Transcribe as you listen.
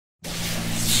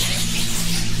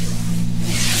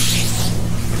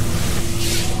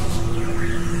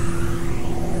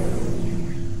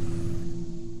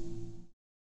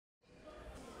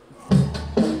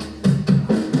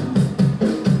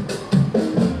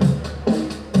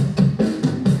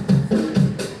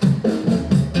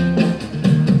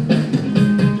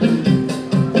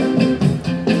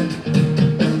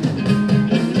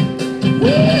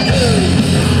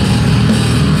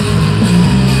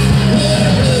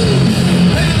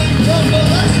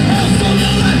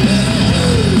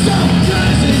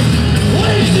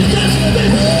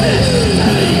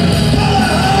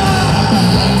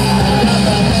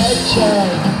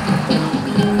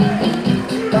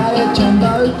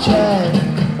check.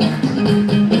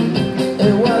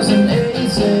 It wasn't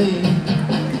easy.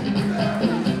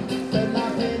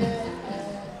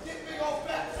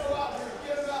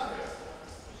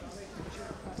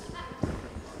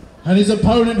 And his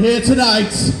opponent here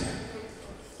tonight,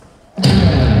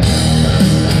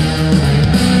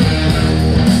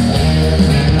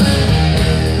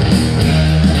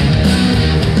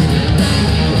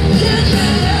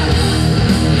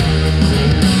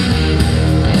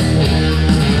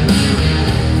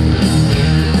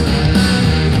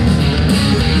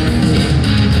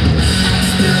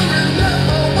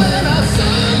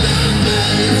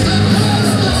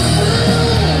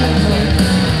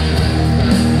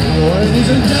 ladies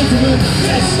and gentlemen,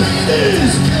 this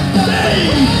is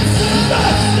Dave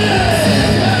Mastiff!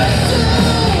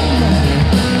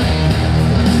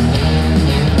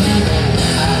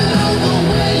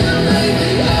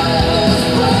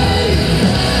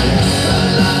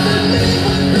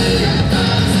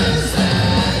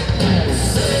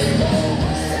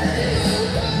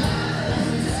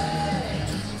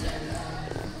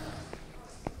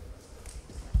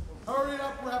 Hurry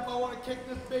up, rep, I want to kick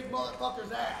this big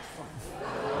motherfucker's ass.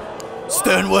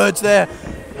 Stern words there.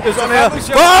 There's on here.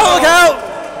 Oh, look out!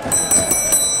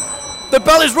 The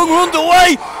bell is rung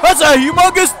underway. That's a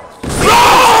humongous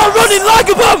running like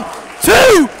a bomb.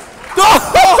 2.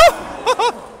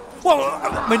 Well,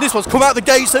 I mean, this one's come out the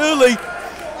gates early.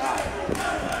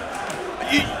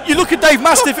 You look at Dave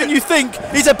Mastiff and you think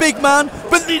he's a big man,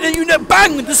 but you know,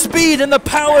 bang, the speed and the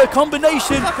power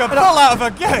combination. Like a ball out of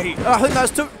a gate. I think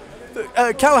that's took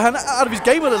Callihan out of his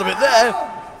game a little bit there.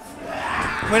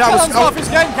 I mean, off his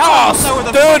game. Callihan doesn't know where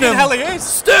the fucking hell he is.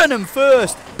 Sternum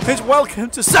first. It's welcome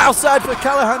to Southside for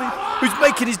Callihan, who's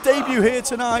making his debut here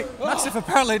tonight. Mastiff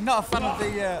apparently not a fan of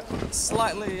the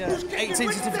slightly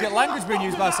 18 certificate language being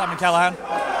used by Sami Callihan.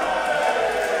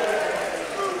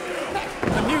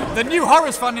 The new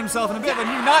horror's found himself in a bit of a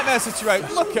new nightmare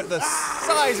situation. Look at the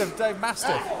size of Dave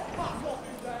Mastiff.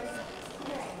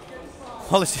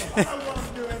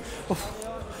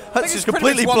 That's just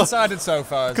completely one-sided so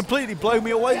far. Completely blown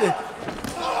me away there.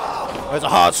 There's a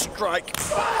hard strike.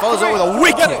 Follows up with a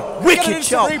wicked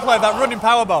chop. Replay of that running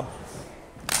power bomb.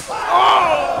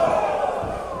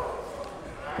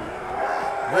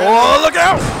 Oh, look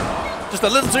out! Just a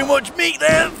little too much meat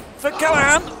there for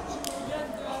Callihan.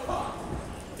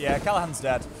 Yeah, Callahan's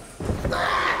dead.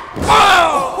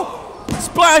 Oh!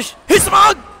 Splash! Hits the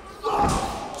mark!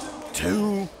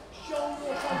 2.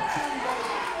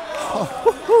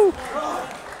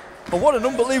 Oh, what an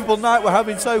unbelievable night we're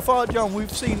having so far, John. We're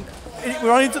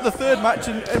on into the third match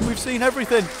and we've seen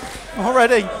everything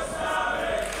already.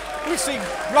 We've seen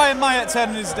Ryan Myatt turn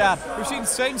on his dad. We've seen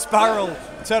Saint Spiral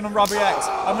turn on Robbie X.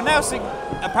 And we're now seeing,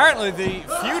 apparently, the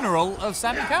funeral of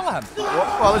Sami Callihan.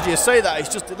 Well, as you say that, he's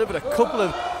just delivered a couple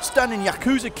of standing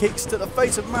Yakuza kicks to the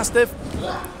face of Mastiff.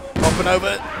 Up and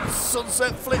over,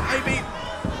 sunset flip maybe.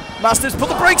 Mastiff's put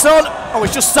the brakes on. Oh,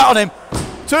 he's just sat on him.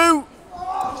 2.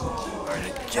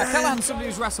 Callihan's somebody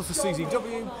who's wrestled for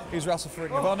CZW, he's wrestled for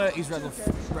Ring of Honor, he's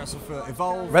wrestled for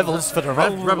Evolve. Revels for the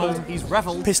Reveled. He's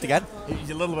reveled. Pissed again.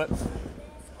 He's a little bit.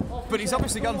 But he's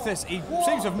obviously gone this. He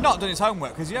seems to have not done his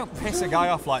homework, because you don't piss a guy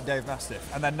off like Dave Mastiff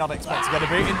and then not expect to get a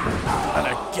beating. And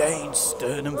again,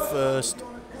 sternum first.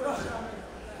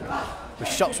 With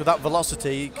shots with that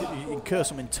velocity, you incur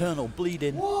some internal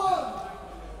bleeding.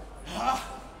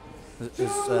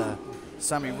 As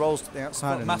Sami rolls to the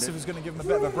outside. And Mastiff is going to give him a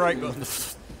bit of a break, but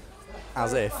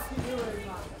as if.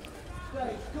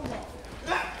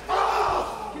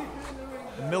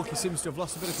 Milky seems to have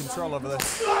lost a bit of control over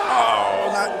this. Oh,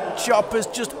 that chop has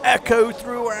just echoed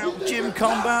throughout gym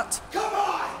combat.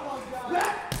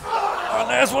 And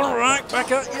there's one right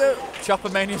back at you. Chopper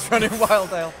Mania's running wild,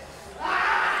 Dale.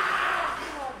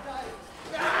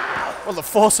 Well, the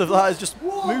force of that has just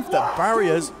moved the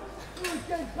barriers.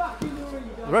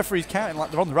 The referee's counting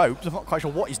like they're on the ropes. I'm not quite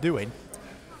sure what he's doing.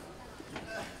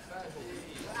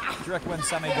 Do you reckon when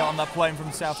Sami got on that plane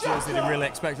from South Jersey, he really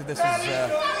expected this was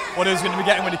what he was going to be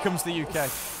getting when he comes to the UK?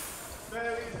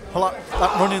 Well,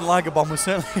 that running lager bomb was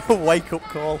certainly a wake-up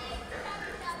call.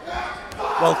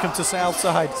 Welcome to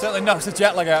Southside. Certainly knocks the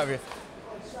jet lag out of you.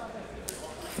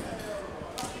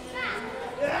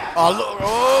 Oh, look!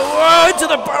 Oh, into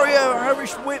the barrier,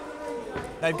 Irish whip.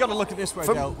 Now you've got to look at this way,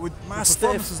 Dale. With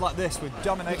performances like this, with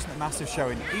domination that Mastiff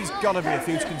showing, he's got to be a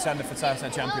huge contender for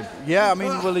Southside champion. Yeah, I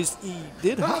mean, well, he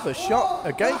did have a shot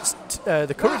against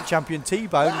the current champion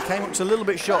T-Bone. He came up to a little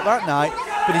bit short that night,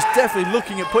 but he's definitely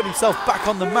looking at putting himself back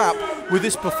on the map with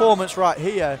this performance right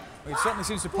here. He certainly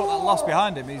seems to put that loss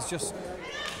behind him. He's just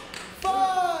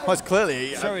Well, it's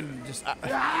clearly showing just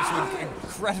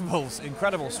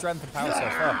incredible strength and power so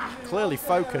far. Clearly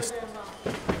focused.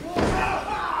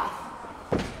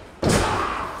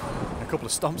 A couple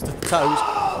of stomps to the toes.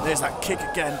 There's that kick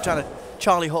again, trying to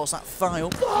Charlie horse that thigh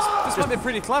up. This might be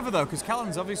pretty clever though, because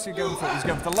Callihan's obviously going for it. He's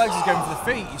going for the legs, he's going for the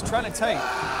feet. He's trying to take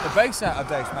the base out of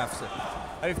Dave Mastiff.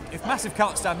 And if Mastiff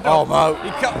can't stand up, he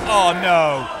can't. Oh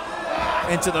no!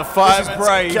 Into the five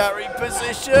carry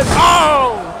position.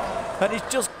 Oh! And he's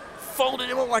just folded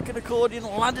him up like an accordion,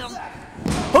 landed on,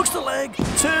 hooks the leg,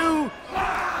 2.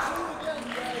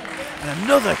 And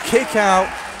another kick out.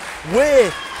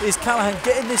 Where is Callihan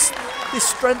getting this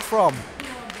strength from?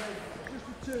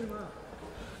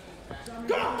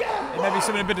 It may be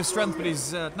something a bit of strength, but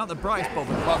he's not the brightest bulb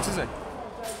in the box, is he?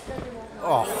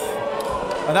 Oh.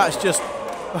 And that's just...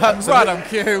 That's right on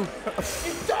cue.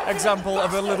 Example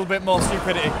of a little bit more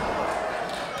stupidity.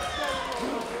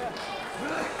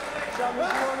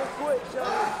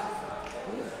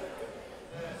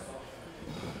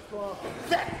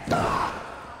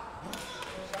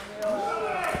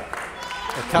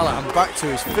 Callihan back to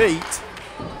his feet.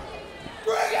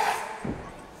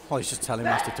 Well, he's just telling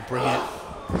Mastiff to bring it.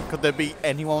 Could there be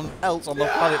anyone else on the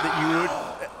planet that you would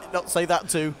not say that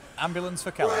to? Ambulance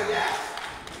for Callihan.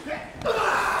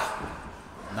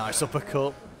 Nice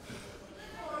uppercut.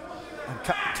 And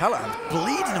Callihan's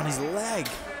bleeding on his leg.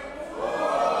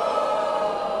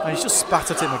 And he's just spat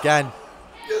at him again.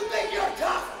 You think you're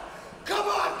tough? Come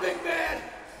on, big man!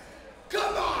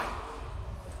 Come on!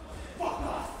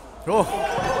 Oh.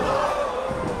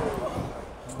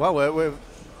 Well, we're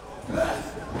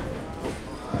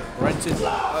rented.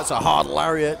 That's a hard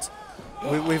lariat.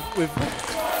 We've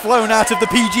flown out of the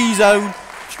PG zone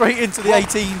straight into the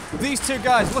 18. These two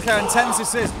guys, look how intense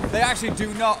this is. They actually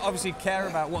do not obviously care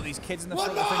about what these kids in the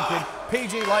front are thinking.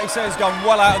 PG, like you say, has gone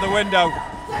well out of the window.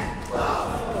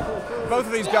 Both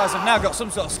of these guys have now got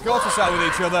some sort of score to settle with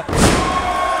each other.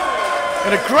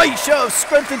 And a great show of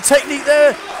strength and technique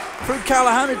there from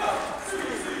Callihan.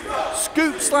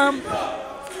 Scoop slam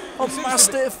on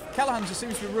Mastiff. Callihan just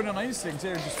seems to be running on instinct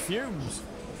here and just fumes.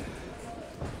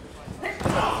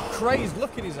 A crazed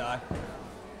look in his eye.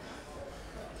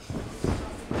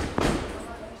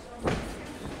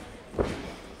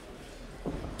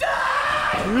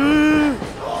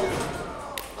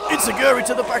 It's a Guri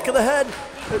to the back of the head.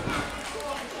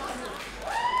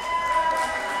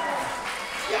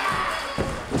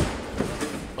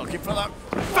 Looking for that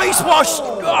face wash.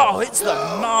 Oh, it's the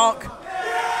mark.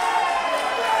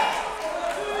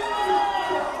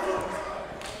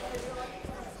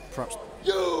 Perhaps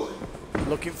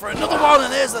looking for another one,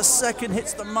 and there's the second.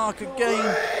 Hits the mark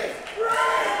again.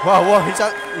 Well,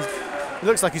 he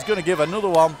looks like he's going to give another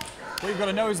one. What you've got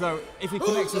to know is, though, if he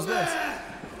connects with this,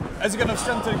 is he going to have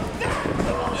strength to...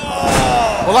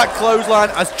 Oh. Well, that clothesline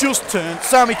has just turned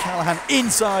Sami Callihan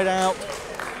inside out.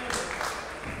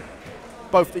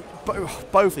 Both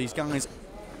these guys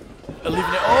are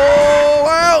leaving it all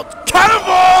out.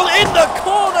 Cannonball in the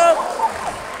corner.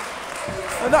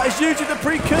 And that is usually the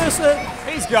precursor.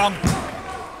 He's gone.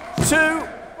 2.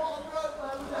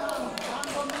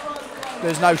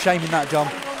 There's no shame in that, John.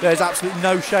 There's absolutely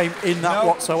no shame in that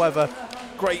whatsoever.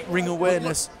 Great ring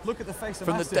awareness. Look at the face of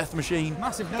from Mastiff. the Death Machine.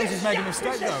 Mastiff knows he's made a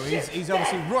mistake though. He's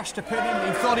obviously rushed to pin him.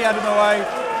 He thought he had him away.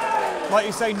 Like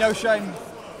you say, no shame.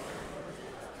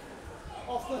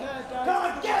 Off the head, Dave. Come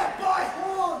on, get it, boy!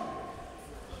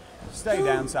 Stay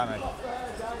down, Sami.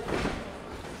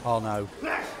 Oh no.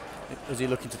 Is he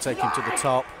looking to take him to the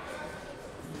top?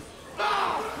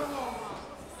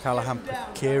 Callihan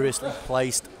precariously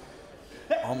placed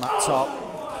on that top.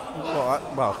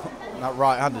 Well, that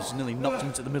right hand has nearly knocked him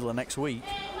into the middle of next week.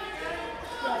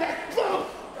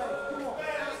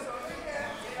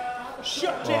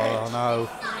 Oh no.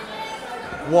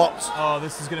 What? Oh,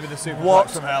 this is going to be the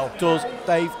superplex from hell. What does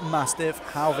Dave Mastiff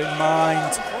have in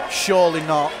mind? Surely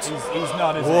not. He's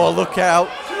not, is he? Oh, look out.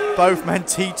 Both men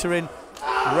teetering.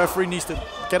 The referee needs to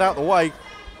get out of the way.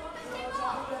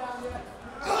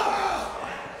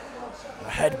 A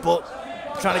headbutt.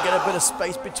 Trying to get a bit of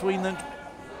space between them.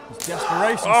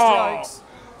 Desperation strikes.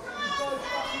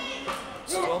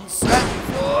 Sunset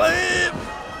flip.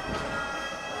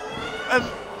 And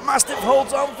Mastiff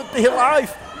holds on for dear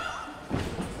life.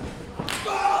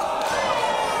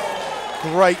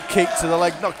 Great kick to the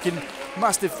leg, knocking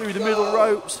Mastiff through the middle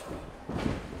ropes.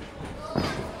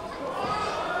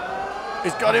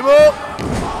 He's got him up.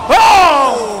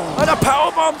 Oh! And a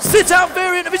powerbomb sit-out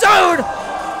variant of his own.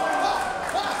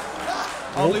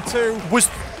 Only 2.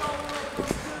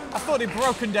 I thought he'd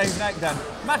broken Dave's neck then.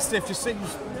 Mastiff just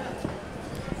seems...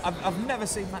 I've never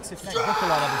seen Mastiff's neck buckle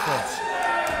like that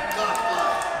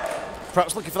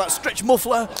Perhaps looking for that stretch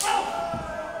muffler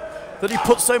that he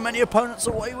put so many opponents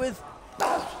away with.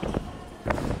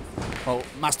 Well,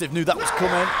 Mastiff knew that was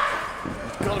coming.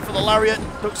 He's going for the lariat,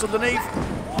 ducks underneath.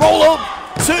 Roll up,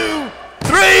 2,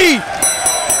 3!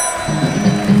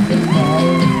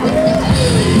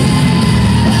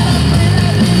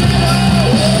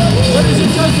 Ladies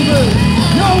and gentlemen,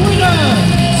 your winner,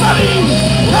 Sami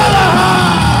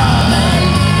Callihan!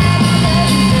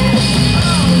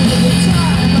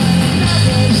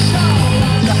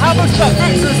 How much that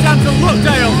victory is down to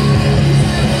Lookdale?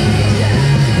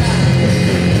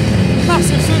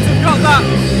 Mastiff seems to have got that.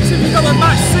 He seems to have got the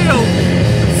match sealed.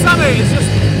 Sami has just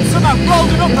somehow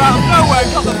rolled it up out of nowhere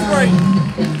and got the 3.